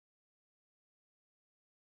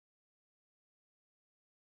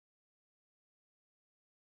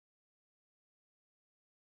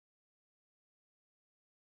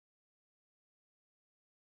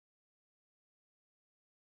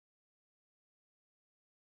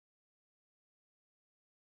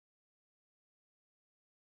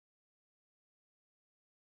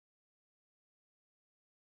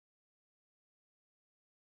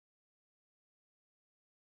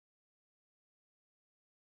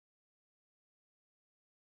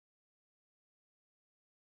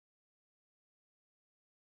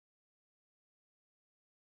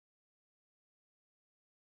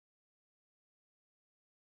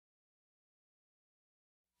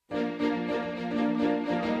Dishes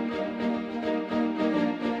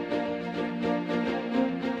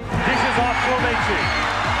off to Amaechi.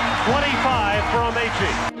 25 for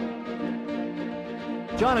Amaechi.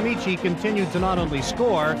 John Amaechi continued to not only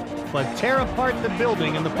score, but tear apart the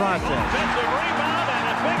building in the process. Defensive rebound and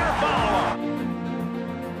a bigger follow-up.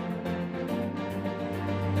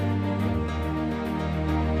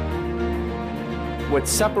 What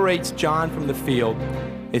separates John from the field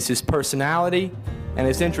is his personality and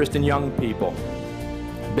his interest in young people.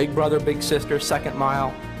 Big brother, big sister, second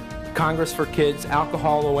mile, Congress for kids,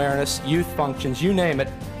 alcohol awareness, youth functions, you name it.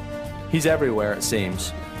 He's everywhere, it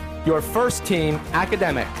seems. Your first team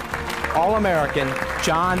academic, All-American,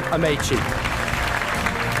 John Amaechi.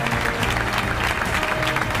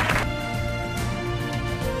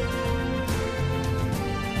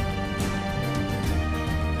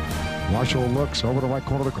 Marshall looks over the right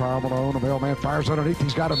corner of the crowd. Malone, the mailman fires underneath.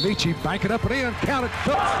 He's got Amaechi banking up and in. Count it.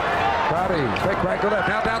 Crowdy, fake right to left.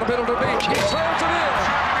 Now down the middle to Amaechi. He throws it in.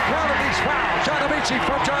 One of these fouls. John Amaechi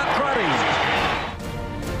from John Crowdy.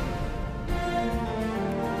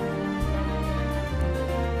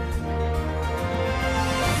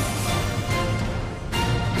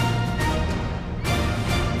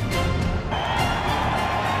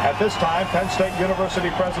 At this time, Penn State University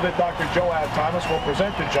President Dr. Joab Thomas will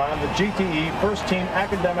present to John the GTE First Team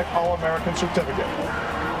Academic All-American Certificate.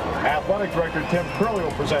 Athletic Director Tim Curley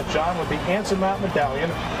will present John with the Anson Mount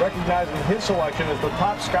Medallion, recognizing his selection as the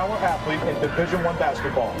top scholar athlete in Division I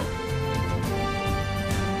basketball.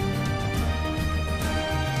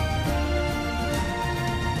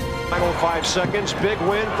 Final 5 seconds, big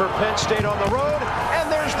win for Penn State on the road,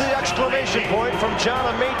 and there's the exclamation point from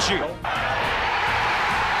John Amaechi.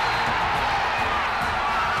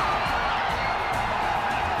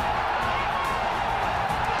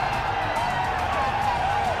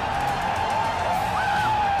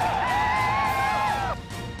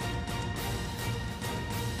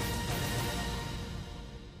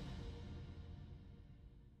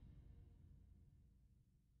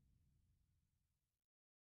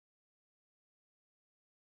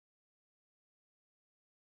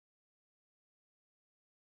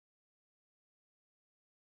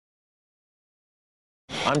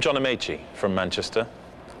 I'm John Amaechi from Manchester.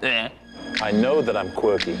 I know that I'm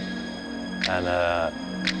quirky, and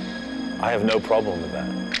I have no problem with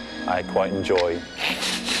that. I quite enjoy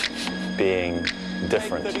being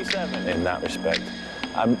different in that respect.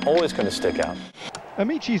 I'm always going to stick out.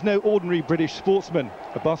 Amaechi's no ordinary British sportsman.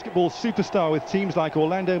 A basketball superstar with teams like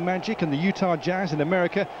Orlando Magic and the Utah Jazz in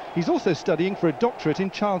America, he's also studying for a doctorate in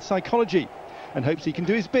child psychology, and hopes he can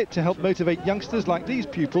do his bit to help motivate youngsters like these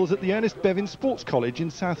pupils at the Ernest Bevin Sports College in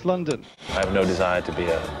South London. I have no desire to be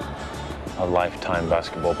a lifetime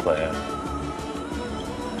basketball player,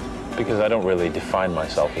 because I don't really define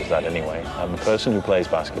myself as that anyway. I'm a person who plays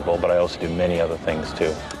basketball, but I also do many other things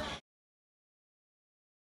too.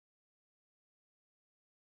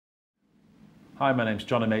 Hi, my name's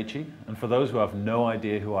John Amaechi, and for those who have no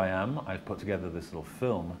idea who I am, I've put together this little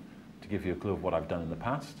film to give you a clue of what I've done in the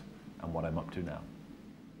past and what I'm up to now.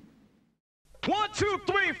 1, 2,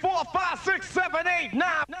 3, 4, 5, 6, 7, 8, 9.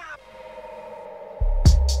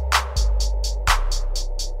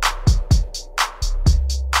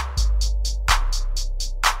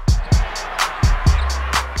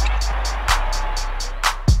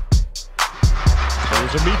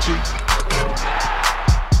 There's Amaechi.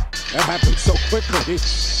 That happened so quickly.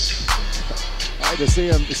 I had to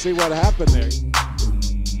see what happened there.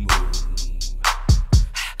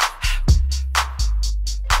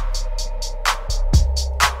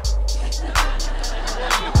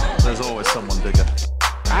 There's always someone bigger.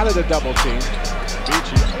 Out of the double team.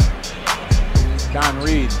 Amaechi. Don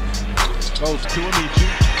Reed goes to Amaechi.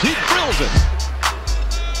 He drills it.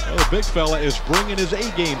 Well, the big fella is bringing his A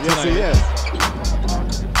game tonight. Yes, he is.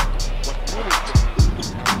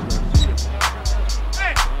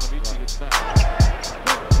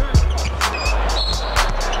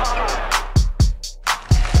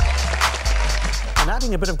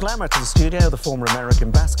 Adding a bit of glamour to the studio, the former American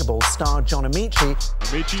basketball star John Amaechi.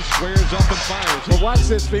 Amaechi squares up and fires. Well, watch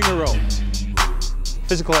this finger roll.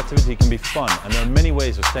 Physical activity can be fun, and there are many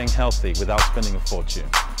ways of staying healthy without spending a fortune.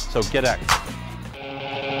 So get active.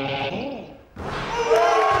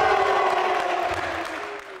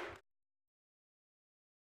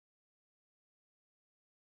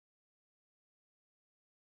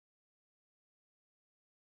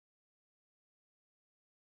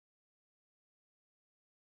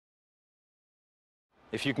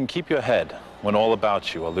 If you can keep your head when all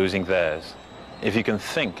about you are losing theirs, if you can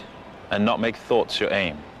think and not make thoughts your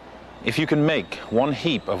aim, if you can make one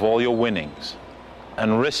heap of all your winnings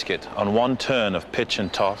and risk it on one turn of pitch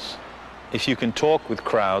and toss, if you can talk with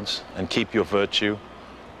crowds and keep your virtue,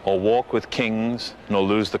 or walk with kings nor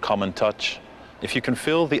lose the common touch, if you can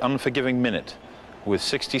fill the unforgiving minute with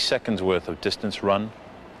 60 seconds worth of distance run,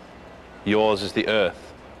 yours is the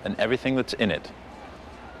earth and everything that's in it,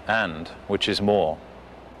 and, which is more,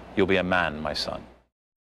 you'll be a man, my son.